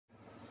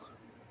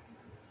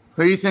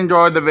Please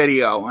enjoy the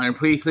video, and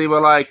please leave a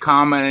like,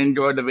 comment, and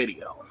enjoy the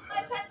video.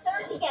 My pets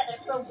are together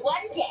for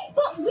one day,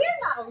 but we're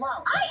not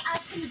alone. I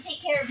asked him to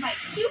take care of my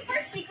super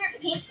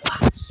secret pink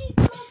fox. She's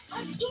the most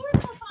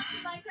adorable fox in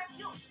Minecraft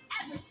you'll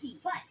ever see,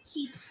 but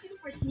she's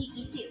super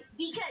sneaky too,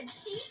 because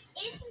she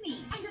is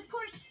me. And of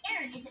course,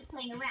 Aaron isn't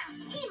playing around.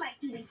 He might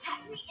even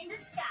catch me in the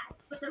sky.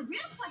 But the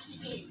real question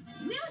is,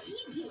 will he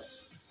do it?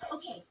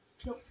 Okay,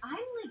 so I'm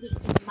living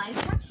in my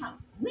Minecraft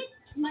house with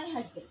my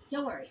husband.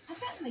 Don't worry, I've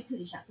got my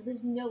cootie shop, so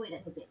there's no way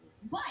that he'll get me.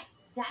 But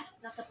that's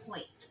not the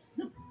point.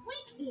 The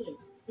point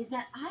is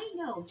that I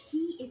know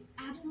he is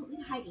absolutely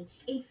hiding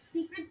a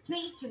secret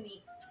base for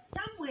me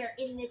somewhere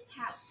in this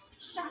house.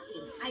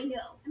 Shocking, I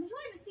know. I mean, who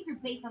has a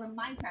secret base on a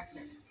Minecraft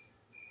server?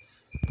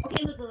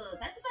 Okay, look,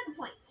 that's beside the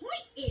point.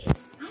 Point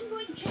is, I'm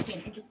going to trick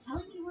him into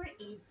telling me where it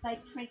is by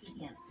pranking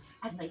him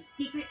as my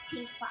secret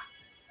pink fox.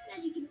 And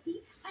as you can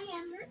see, I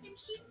am her, and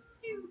she's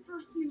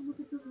super cute. Look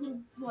at this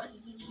little butt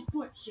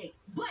shape.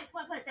 But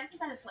that's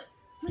beside the point.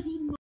 For the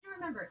most to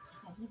remember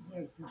is that he's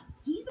very smart.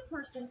 He's a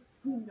person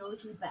who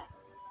knows me best.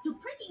 So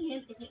pranking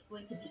him isn't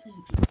going to be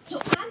easy. So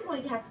I'm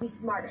going to have to be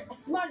smarter. As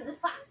smart as a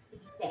fox,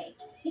 if you say.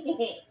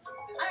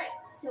 Alright,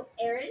 so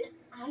Aaron,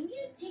 I'm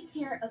going to take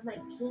care of my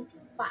pink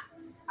fox.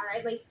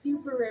 Alright, my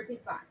super rare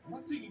pink fox. I'm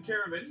not taking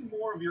care of any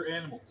more of your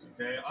animals,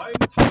 okay? I'm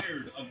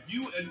tired of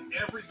you and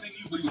everything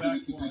you bring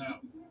back to our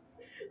house.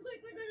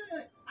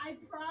 Look. I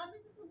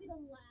promise this will be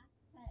the last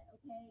pet,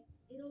 okay?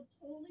 It'll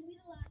totally be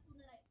the last one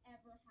that I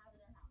ever have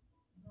in our house.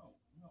 No,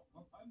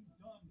 I'm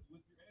done with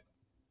your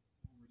animals.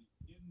 Already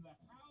in the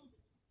house.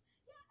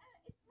 Yeah,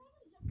 it's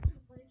probably jumping on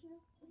the furniture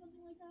or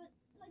something like that.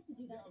 I like to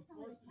do that. Yeah, It's of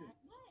probably course a cat.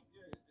 it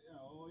is.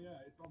 What?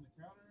 Yeah, it's on the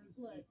counters.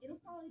 Look, it'll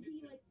probably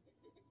be like,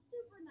 it's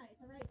super nice,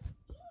 alright?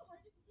 You know how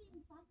hard it is to see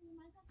these foxes in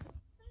Minecraft?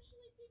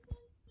 Especially big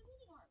ones? They're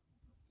really hard.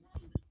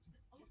 Right?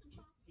 Awesome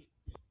foxes.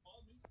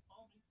 Follow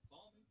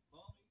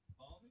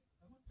me.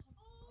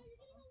 Oh, you're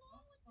getting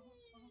along with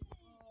it.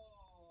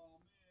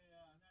 Oh,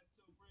 man, that's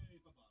so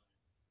great. Bye-bye.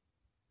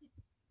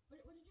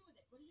 What did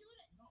you do with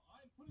it? No,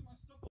 I'm putting my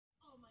stuff on.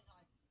 Oh my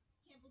god.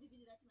 Can't believe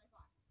you did that to my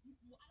fox. I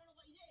don't know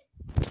what you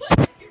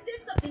did. If you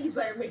did something, you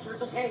better make sure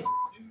it's okay.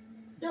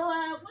 So,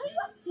 what are you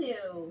up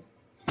to?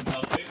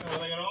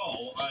 Nothing at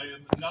all. I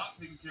am not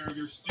taking care of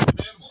your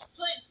stupid animal.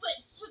 But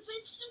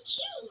it's so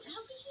cute. How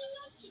could you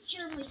not take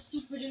care of my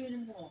stupid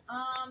animal?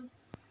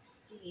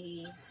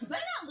 See. You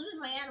better not lose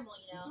my animal,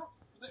 you know.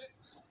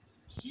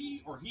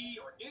 She or he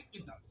or it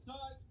is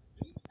outside.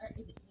 Is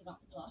it lost?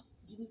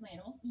 Did you lose my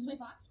animal? Did you lose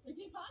my fox? My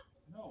pink fox?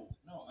 No,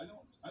 I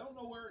don't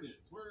know where it is.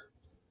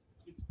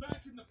 It's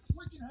back in the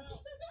freaking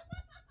house.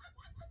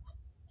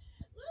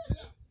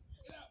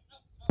 Get out.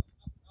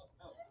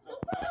 Don't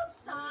go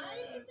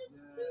outside. It's a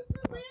super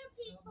rare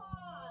pink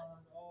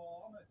fox.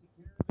 Oh, I'm gonna take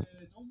care of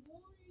it. Don't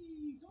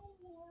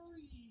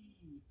worry.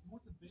 You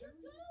want the berries?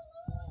 You're gonna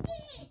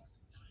lose it.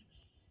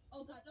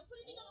 Oh god, don't put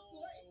anything on the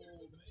floor. It's gonna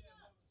pick something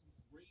up. Some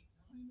great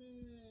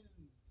diamonds.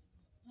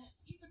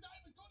 Eat the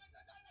diamond. Go get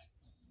that diamond.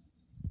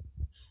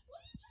 What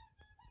are you trying to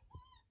do with my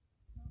fox?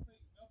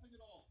 Nothing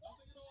at all.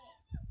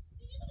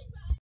 Did you do something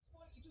bad?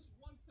 It just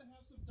wants to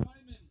have some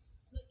diamonds.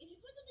 Look, if you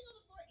put something on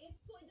the floor, it's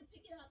going to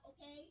pick it up,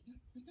 okay?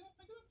 Pick it up.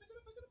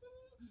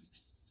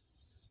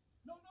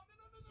 No, come on.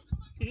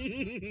 What are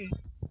you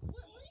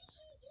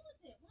trying to do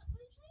with it? What are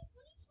you trying to do?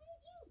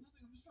 Nothing.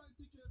 I'm just trying to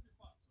take care of your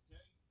fox,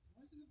 okay?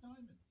 Why is it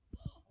diamonds?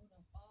 Oh no.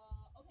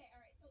 Okay,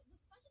 alright. So the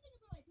special thing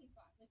about my pink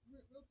fox, like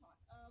real talk,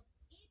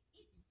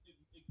 It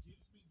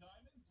gives me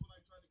diamonds when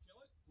I try to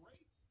kill it?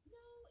 Great.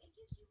 No, it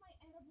gives you my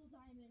edible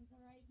diamonds,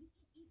 alright? You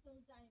can eat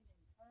those diamonds,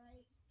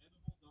 alright?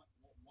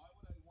 Why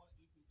would I want to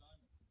eat these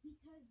diamonds?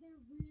 Because they're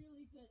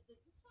really good.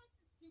 This fox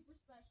is super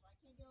special. I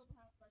can't get over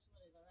how special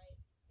it is, alright?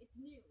 It's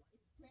new.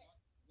 It's great.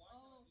 Why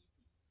Oh,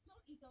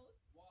 don't eat those.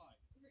 Why?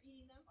 You're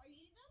eating them. Are you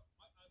eating them?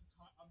 Okay.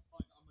 I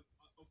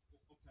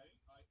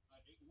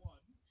ate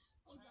one.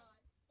 Oh god.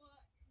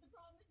 Well, the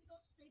problem is it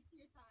goes straight to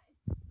your thighs.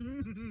 I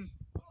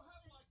don't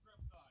have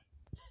Minecraft thighs.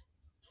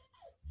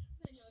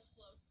 Then you'll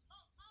explode. The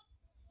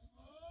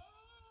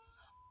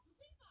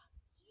pink fox.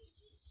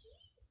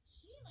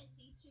 She likes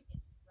to eat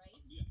chicken, right?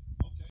 Yeah.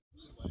 Okay.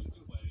 Get away.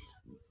 Leave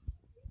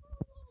her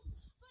alone.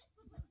 But.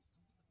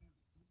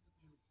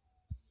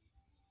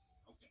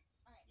 Okay.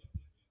 Alright. Yeah.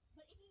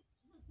 But if you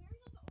look,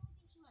 berries are the only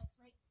thing she likes,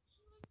 right? She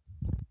likes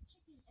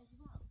chicken as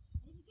well.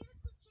 And if you give her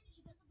cooked chicken,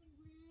 she does something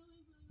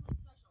really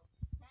special.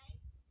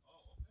 Okay? Oh,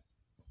 okay.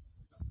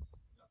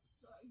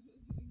 Are you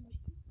making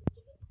cooked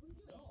chicken? What are you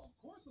doing? No, of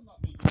course I'm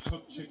not making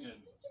cooked chicken.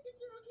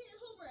 Chickens are okay at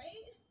home,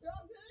 right? They're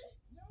all good?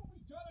 No, we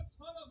got a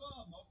ton of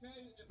them,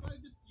 okay? If I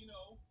just,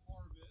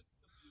 harvest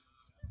a few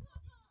of them.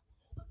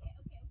 Okay. But,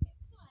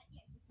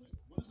 yes,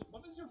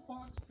 What does your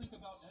fox think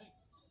about eggs?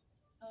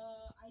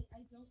 I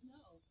don't know.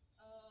 No.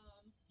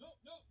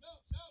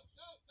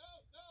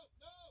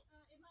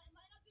 It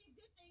might not be a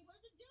good thing. What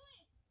is it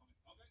doing?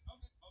 Okay. No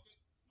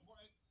more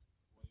eggs.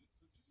 Wait for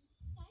chicken.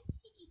 Guys,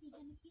 if you think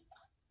I'm a cute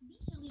fox, be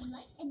sure to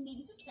like and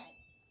maybe subscribe.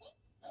 Thanks.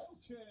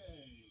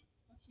 Okay.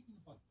 Stop shaking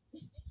the butt.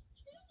 She's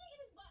shaking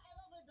his butt. I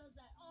love when it does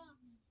that. Oh,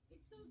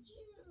 it's so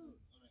cute.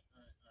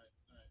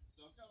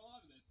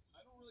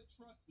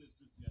 trust this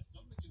just yet. So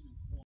I'm gonna give you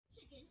one.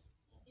 Chicken,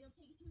 it'll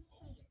take you to its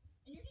treasure.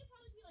 And you're gonna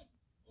probably be like,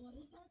 what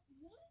is that?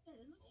 What is that?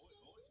 It looks Oh, so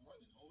it's cool.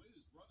 running. Oh, it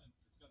is running.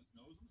 It's got its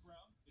nose on the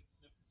ground. It's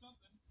sniffing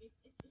something. It's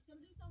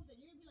gonna do something.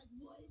 You're gonna be like,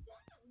 what is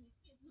that? When you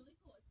see it's really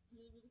cool. It's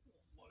really, really cool.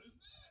 What is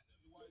that?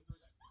 Why is there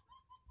that?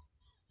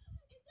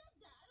 It does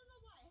that. I don't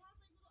know why. It has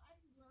like little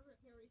eyes and rubber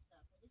berry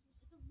stuff. Like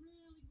it's a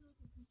really, really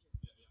cool creature.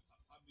 Yeah.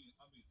 I'm being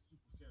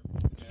super careful.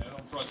 Okay, I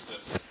don't trust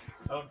this.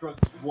 I don't trust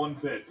this one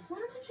bit. Why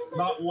don't you trust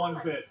Not my one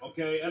thoughts? bit.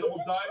 Okay,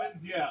 edible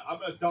diamonds. Yeah, I'm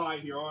gonna die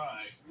here,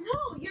 aren't I?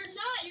 No, you're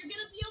not. You're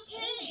gonna be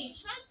okay.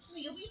 Trust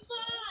me. You'll be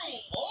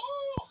fine.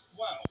 Oh,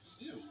 wow.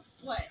 Ew.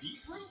 What?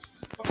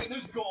 Beetroots? Okay,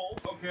 there's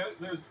gold. Okay,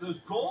 there's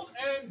gold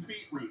and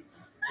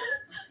beetroots.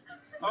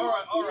 All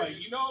right.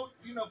 You know,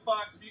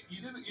 Fox.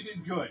 You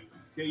did good.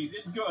 Okay, you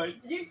did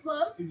good. Did you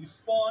explode? Can you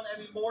spawn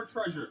any more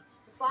treasure?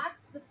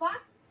 The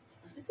fox,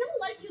 it's gonna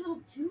like you a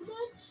little too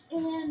much,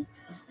 and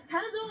I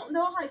kind of don't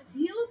know how I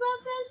feel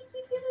about that. You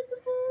keep giving it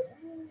some food.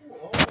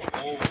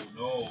 Oh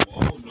no.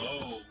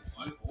 I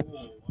don't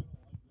like this.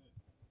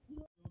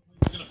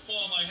 It's gonna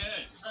fall on my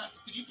head.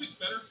 Can you pick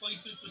better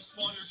places to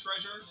spawn your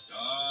treasure?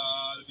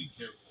 Gotta be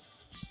careful.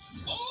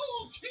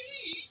 Oh,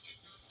 cake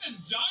and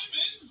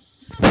diamonds.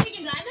 Cake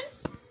and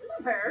diamonds? Those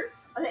are fair.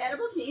 Are they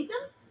edible? Can you eat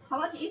them? How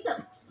about you eat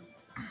them?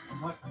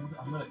 I'm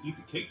gonna eat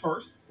the cake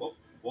first. Whoa.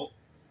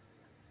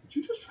 Did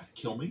you just try to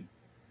kill me?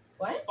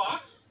 What?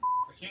 Fox?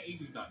 I can't eat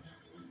these diamonds.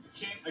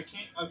 I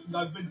can't.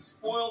 I've been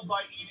spoiled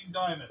by eating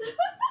diamonds.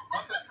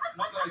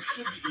 not that I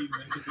should be eating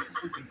them because they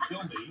freaking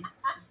kill me.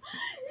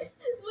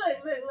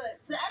 Look.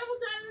 The edible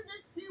diamonds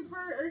are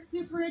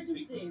super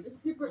interesting. They're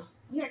super.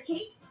 You got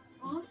cake?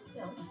 Oh,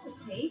 yeah, let's put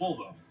cake. Full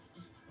though.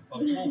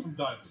 I'm full from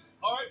diamonds.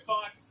 All right,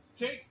 Fox.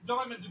 Cakes,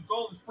 diamonds, and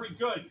gold is pretty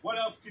good. What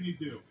else can you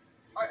do?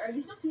 Are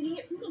you still feeding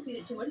it? Please don't feed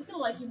it too much. It's gonna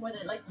like you more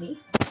than it likes me.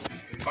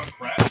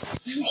 Crabs?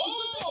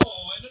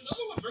 Oh, and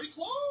another one very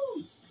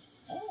close.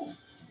 Oh.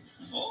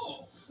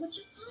 What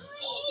you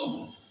find?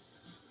 Oh.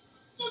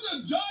 Look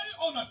at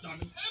not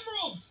diamonds,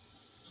 emeralds.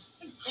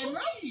 And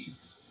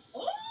Emeralds?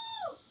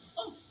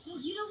 Oh,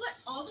 you know what?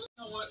 All those.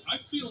 You know what? I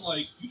feel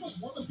like you don't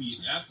want to be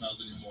at Athnos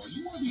anymore.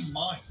 You want to be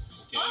mine,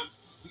 okay?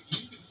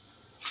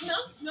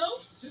 No.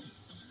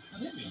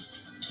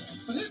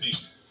 But hit me.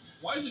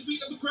 Why is it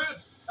beating up the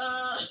crabs?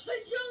 I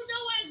don't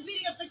know why it's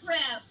beating up the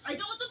crab. I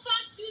don't want the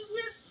fox doing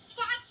weird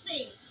fox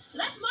things.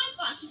 That's my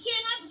fox. You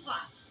can't have the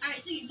fox. All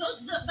right, so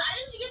the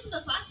items you get from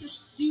the fox are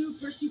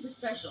super, super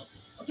special.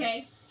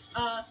 Okay.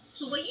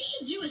 So what you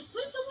should do is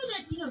put it somewhere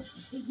that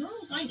no one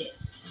will find it.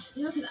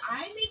 Because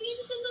I may be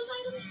interested in those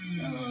items.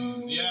 So...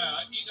 Yeah,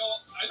 I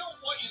don't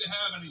want you to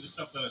have any of the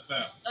stuff that I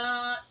found.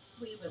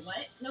 Wait,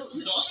 what? No.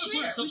 So I'm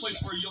gonna put it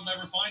someplace where you'll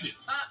never find it.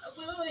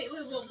 Wait,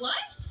 what?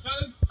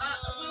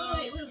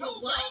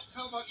 What?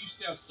 How about you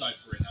stay outside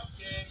for right now,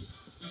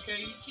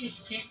 okay? You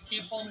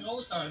can't follow me all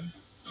the time.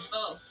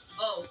 Oh,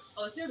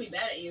 it's gonna be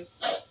mad at you.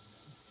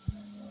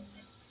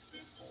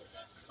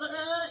 What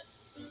are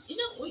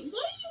you,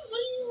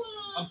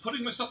 I'm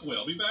putting my stuff away.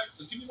 I'll be back.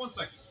 Give me 1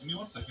 second.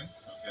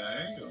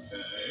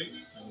 Okay.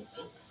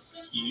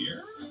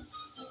 Here.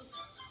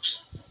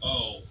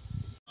 Oh.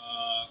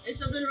 Is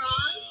something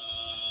wrong?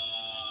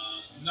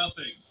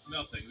 Nothing.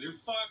 Their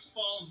fox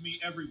follows me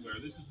everywhere.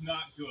 This is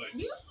not good.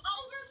 You've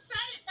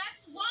overfed it,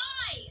 that's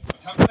why!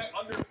 How can I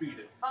underfeed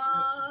it?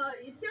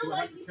 It's gonna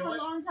like you for a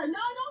long time. No,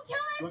 don't kill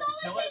it! Do I have to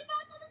kill it?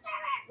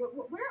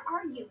 Where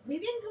are you?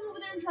 Maybe I can come over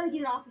there and try to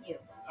get it off of you.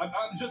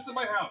 I'm just in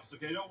my house,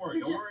 okay? Don't worry.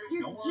 You're just in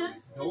your house.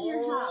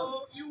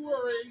 Don't you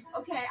worry.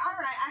 Okay,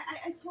 alright.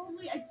 I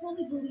totally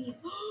believe.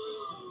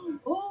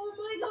 Oh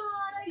my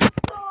god, I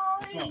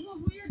saw a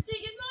weird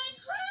thing in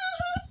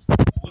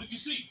Minecraft! What did you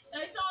see?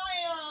 I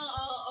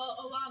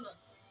saw a llama.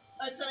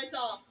 That's what I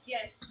saw.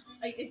 Yes.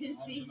 I didn't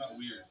see. Not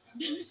weird.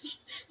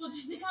 Well,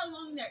 just they got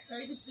long necks,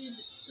 right? They're a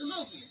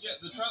little weird. Yeah,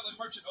 the traveling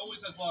merchant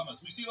always has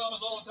llamas. We see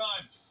llamas all the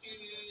time.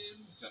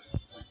 Chickens, gotta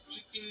breed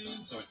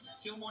chickens, so I can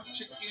kill more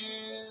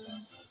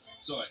chickens.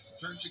 So I can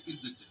turn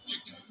chickens into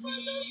chicken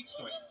meat.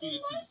 So I can feed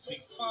it to the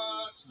pink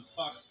fox. The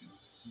fox can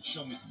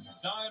show me some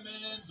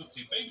diamonds.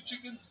 Okay, baby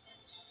chickens,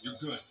 you're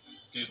good.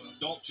 Okay, but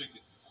adult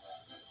chickens,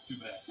 too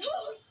bad.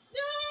 No!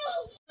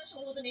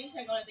 Special with a name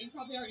tag on it that you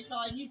probably already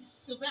saw, and you'd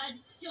feel bad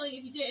killing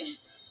if you did.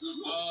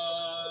 What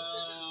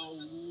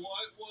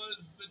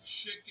was the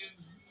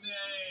chicken's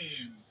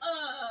name?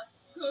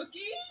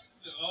 Cookie?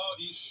 Oh,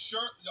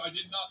 sure. I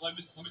did not. Let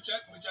me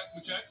check.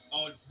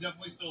 Oh, it's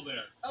definitely still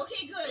there.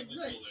 Okay, good. Still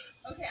there.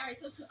 Okay,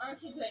 alright,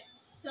 okay, good.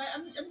 So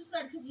I'm just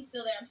glad Cookie's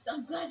still there.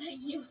 I'm glad that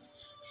you're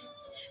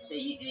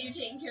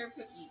taking care of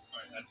Cookie.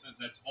 Alright,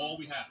 that's all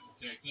we have.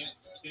 Okay, I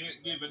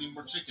can't give any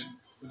more chicken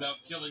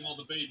without killing all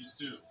the babies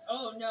too.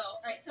 Oh no.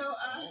 Alright, so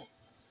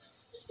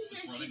It's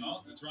running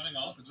off. It's going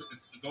not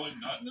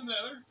in the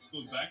nether. It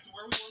goes back to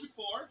where we were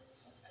before.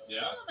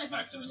 Yeah,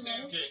 back to the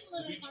sand cake,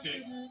 the beach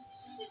cake.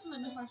 Please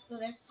let my fox go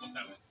there.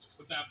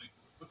 What's happening?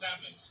 What? No! What's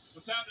happening?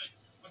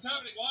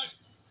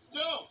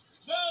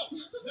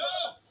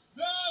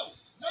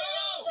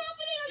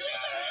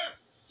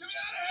 Get me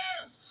out of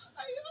here!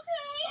 Are you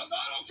okay? I'm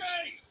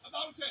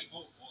not okay!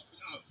 Oh,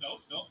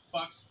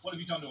 Fox, what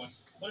have you done to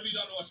us? What have you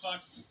done to us,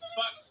 Fox?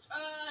 Fox!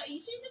 You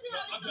seem to be No,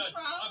 having I'm some dead.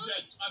 problems. I'm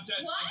dead. I'm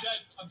dead. What?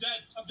 I'm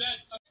dead. I'm dead.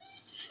 I'm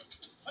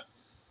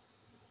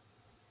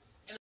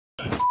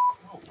dead.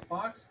 No,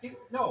 Fox,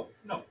 no.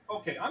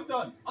 Okay, I'm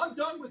done. I'm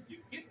done with you.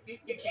 Get. That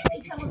is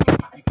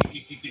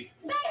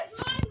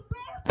my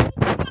rare piece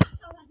of rock,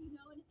 I'll have you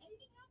know, and if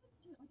anything happens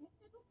to it, like I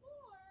said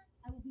before,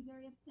 I will be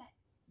very upset.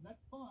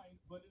 That's fine,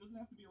 but it doesn't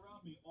have to be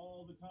around me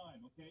all the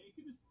time, okay? It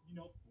can just,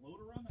 float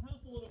around the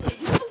house a little bit.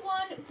 You're the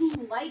one who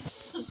likes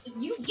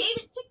you gave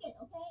it chicken,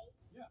 okay?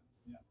 Yeah,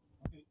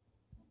 okay.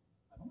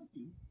 I don't like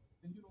you,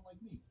 and you don't like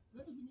me.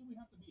 That doesn't mean we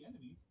have to be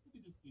enemies. We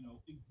can just,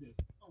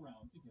 exist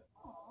around together.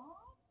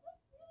 Aw,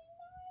 that's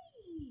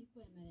really nice.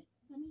 Wait a minute.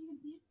 Does that mean you're gonna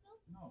feed it still?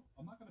 No,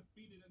 I'm not gonna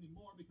feed it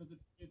anymore because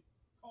it's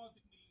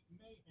causing me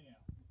mayhem.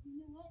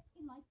 You know what?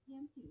 It likes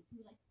ham too. If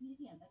you would like to feed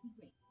it ham, that'd be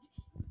great.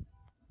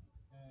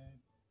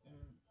 And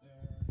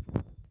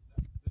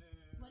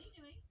there. What are you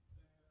doing?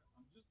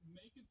 I'm just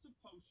making some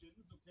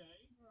potions,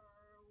 okay? For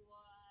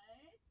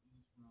what?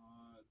 Some,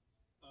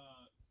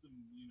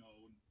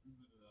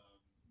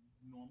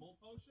 normal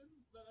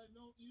potions that I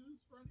don't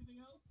use for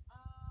anything else.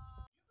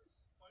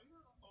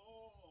 Spider?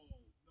 Oh,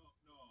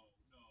 no.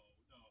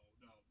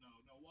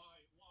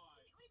 Why?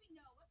 What do you mean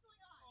no? What's going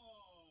on?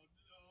 Oh,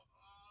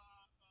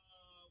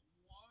 no.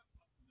 What?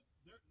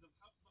 The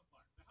house is on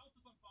fire. The house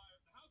is on fire.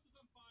 The house is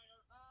on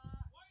fire.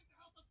 Why is the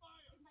house on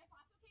fire? Is my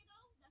fox okay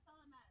though? That's all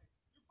that matters.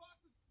 Your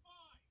fox is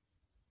fine.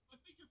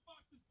 I think your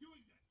fox is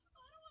doing that.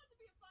 Oh, I don't want it to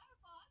be a fire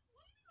fox.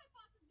 What do you mean my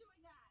fox is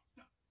doing that?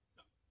 Stop.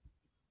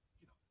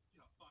 Get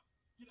out, fox.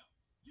 Get out.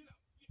 Get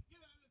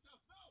out of this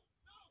house.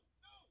 No.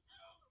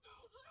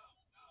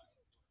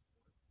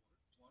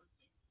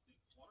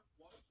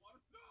 Water.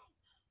 No.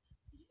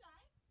 Did you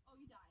die? Oh,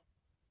 you died.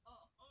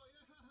 Oh. Oh,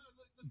 yeah.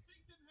 The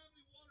sink didn't have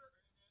any water in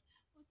it. Well,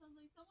 sounds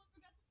like someone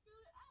forgot to fill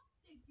it up.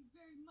 Thank you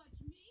very much,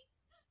 me.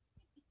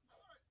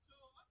 Alright, so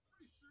I'm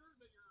pretty sure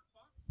that your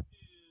fox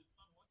is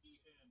unlucky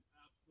and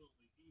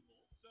absolutely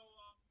evil. So,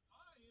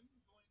 I am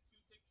going to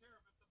take care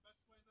of it the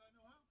best way that I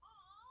know how.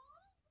 Aw,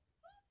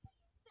 that's what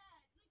you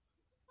said.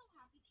 I'm so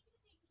happy. Thank you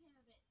for taking care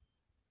of it.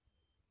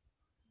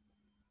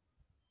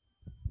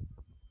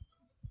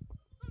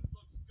 That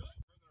looks good.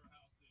 Their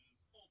house is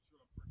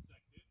ultra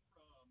protected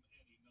from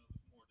any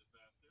more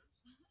disasters.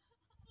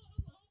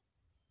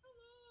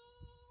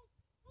 Hello.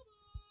 Where are you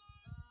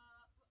going?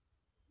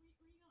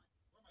 Where am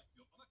I?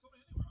 I'm not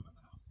going anywhere. I'm in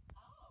the house.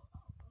 Oh.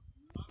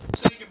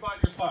 Say goodbye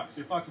to your fox.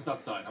 Your fox is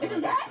outside. I'm Is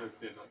it gonna make dead? sure it's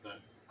dead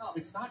outside. Oh.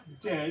 It's not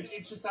dead.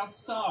 It's just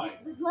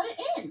outside. Let it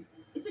in.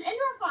 It's an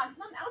indoor fox,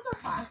 not an outdoor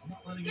fox. I'm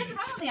not letting It gets it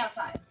around on the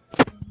outside.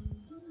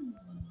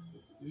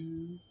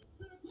 in.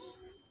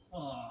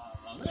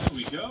 There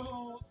we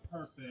go.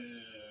 Perfect.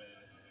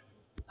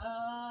 No,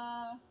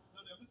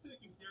 I'm just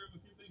taking care of a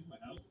few things in my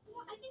house.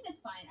 I think that's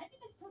fine. I think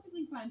that's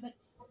perfectly fine. But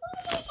as long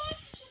as my fox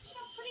is just,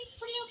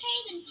 pretty okay,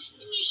 then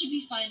you should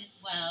be fine as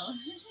well.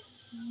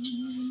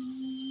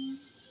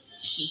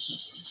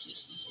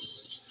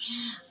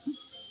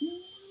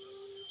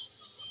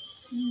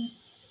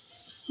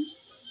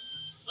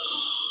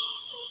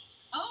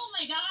 Oh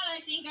my god,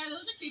 I think I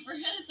lose a creeper.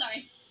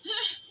 Sorry.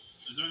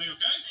 Is everything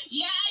okay?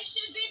 Yeah, I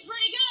should be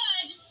pretty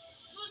good. Just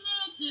putting it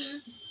out there.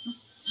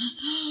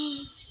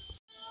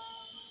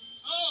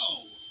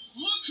 Oh,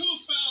 look who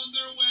found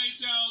their way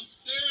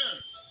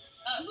downstairs.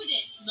 Who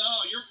did?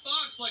 No, your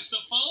fox likes to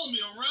follow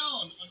me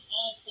around an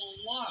awful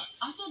lot.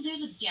 Also,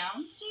 there's a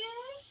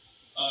downstairs?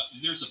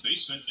 There's a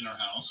basement in our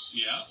house,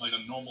 yeah, like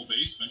a normal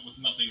basement with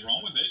nothing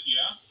wrong with it,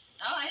 yeah.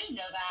 Oh, I didn't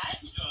know that.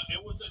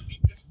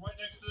 It's right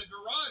next to the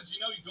garage. You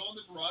go in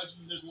the garage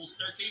and there's a little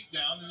staircase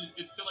down, and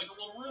it's like a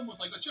little room with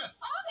like a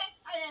chest. Oh, okay.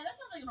 Yeah, that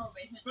sounds like a normal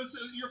basement. But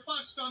your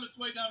fox found its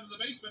way down to the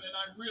basement, and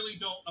I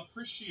really don't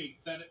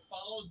appreciate that it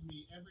follows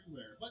me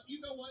everywhere. But you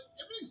know what?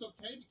 Everything's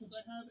okay because I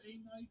have a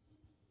nice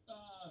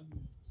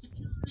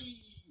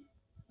security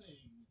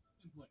thing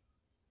in place.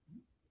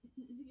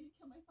 Is he gonna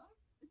kill my fox?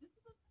 This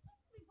is the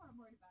big part I'm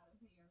worried about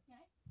over here,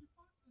 okay? Your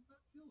fox is not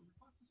killed. Your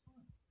fox is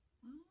fine.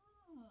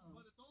 Oh.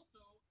 But it's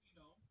also,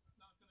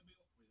 not going to be.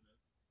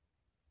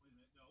 Wait a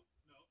minute.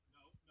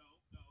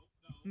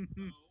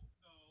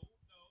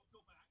 No.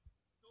 Go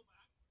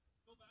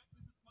back.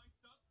 This is my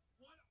stuff.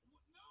 What?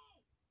 No.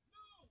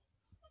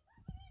 What are you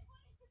doing?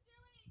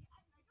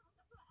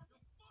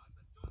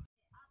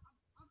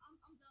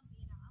 I'm done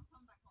being out. I'm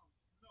coming back home.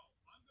 No,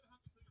 I'm going to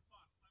have to kill your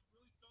fox. I'm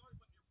really sorry,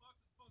 but your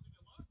fox is causing me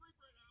a lot of grief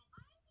right now.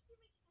 I think you're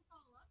making this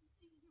all up just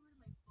so you can get rid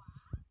of my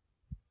fox.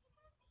 Because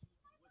my fox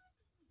isn't that bad.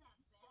 What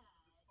is this fox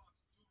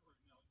doing right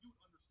now?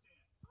 You'd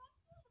understand. Oh, I'm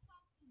sure the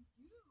fox can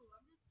do.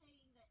 I'm just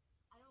saying that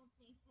I don't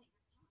think that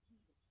you're telling me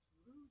the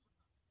truth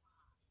about the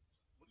fox.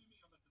 What do you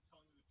mean I'm not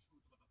telling you the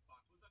truth about the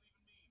fox? What does that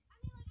even mean? I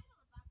mean, like, I know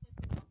the fox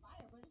gets on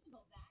fire, but it doesn't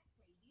go that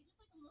crazy.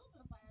 Just like a little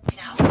bit of fire every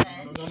now and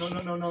then.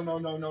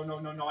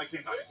 No, I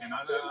can't die. I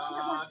cannot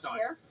die.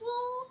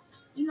 Careful.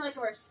 You're like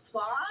a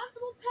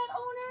responsible pet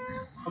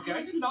owner. Okay,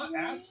 I did not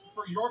ask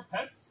for your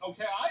pets.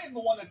 Okay, I am the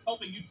one that's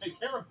helping you take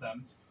care of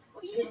them.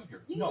 Well, you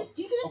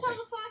can just tell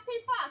the fox,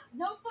 hey fox,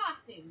 no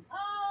foxing.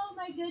 Oh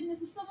my goodness,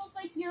 it's almost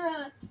like you're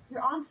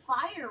on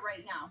fire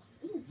right now.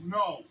 Ooh.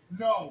 No.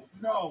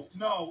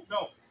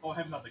 Oh, I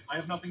have nothing. I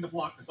have nothing to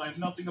block this. Maybe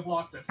you're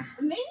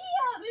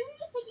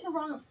just taking a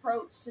wrong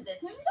approach to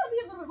this. Maybe you gotta be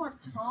a little bit more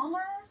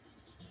calmer.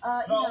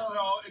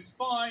 No, it's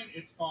fine.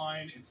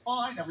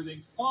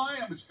 Everything's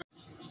fine.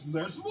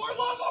 There's more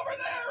love over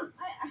there.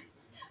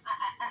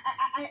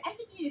 I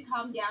think you need to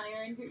calm down,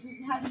 Aaron.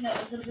 You're having a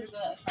little bit of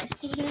a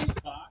crisis over there.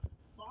 Fox?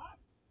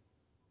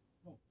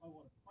 No, I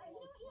want it.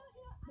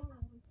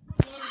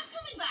 I'm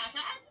coming back.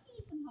 I think you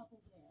need some help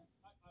over there.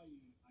 I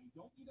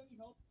don't need any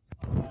help.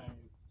 I've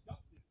got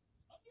this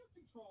under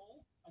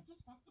control. I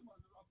just have to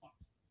murder a fox.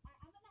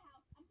 I'm in the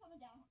house. I'm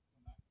coming down.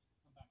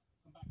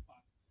 Come back,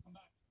 fox. Come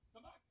back.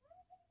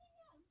 Where's everything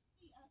else?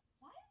 See, why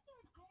is there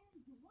an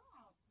iron door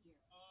out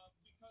here?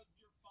 Because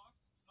your fox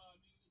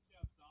needed to stay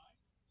outside.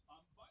 By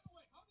the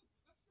way, how does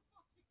your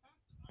fox get past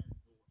the iron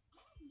door?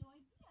 I have no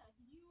idea.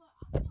 Did you?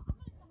 I'm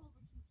gonna come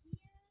over to here.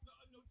 No,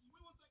 just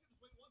wait 1 second.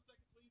 Just wait 1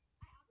 second, please.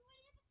 I'll be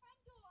waiting at the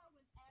front door whenever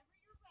you're ready.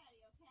 Okay?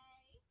 Coming up right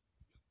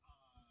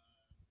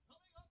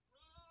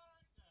now.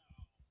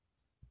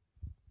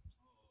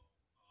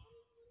 What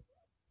did you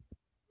do?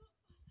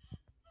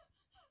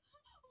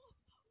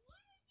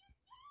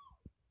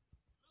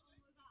 Oh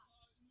my god.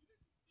 You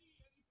didn't see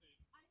anything.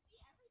 I see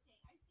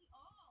everything. I see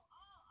all.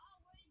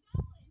 Where you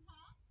going,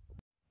 huh?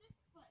 This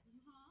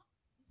button, huh?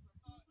 This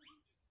button.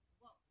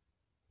 Whoa.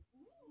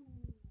 Ooh.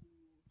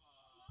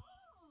 Oh.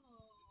 Nothing at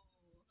all.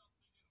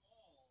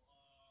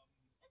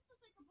 This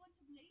looks like a bunch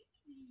of lazy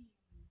beans.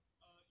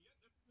 Yeah,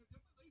 they're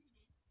definitely lazy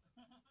beans.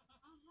 Hey, that's my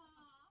thing.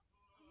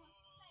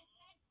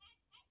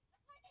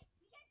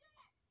 You can't do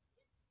that.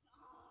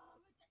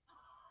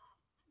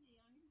 I'm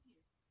getting on your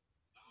computer.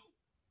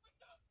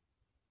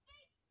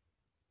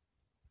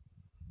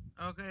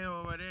 Okay,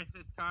 well, this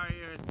is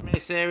Carrier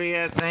Smith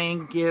area.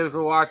 Thank you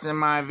for watching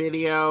my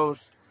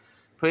videos.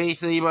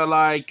 Please leave a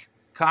like,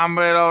 comment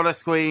below the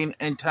screen,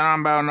 and turn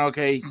on bell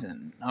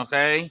notification.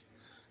 Okay?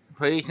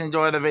 Please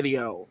enjoy the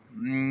video.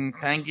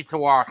 Thank you for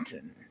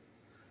watching.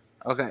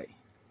 Okay,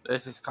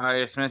 this is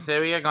Carrier Smith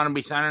area. Gonna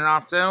be signing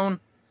off soon.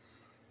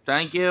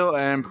 Thank you,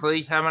 and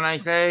please have a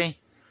nice day.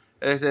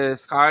 This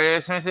is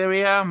Carrier Smith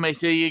area. Make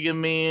sure you give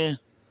me.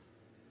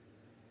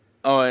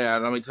 Oh yeah,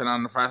 let me turn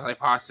on the flashlight.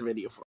 Pause the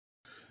video for.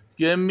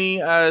 Give me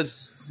a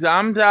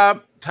thumbs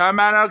up, turn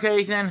on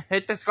notification,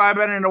 hit the subscribe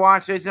button to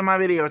watch this in my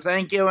videos.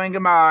 Thank you and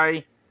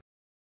goodbye.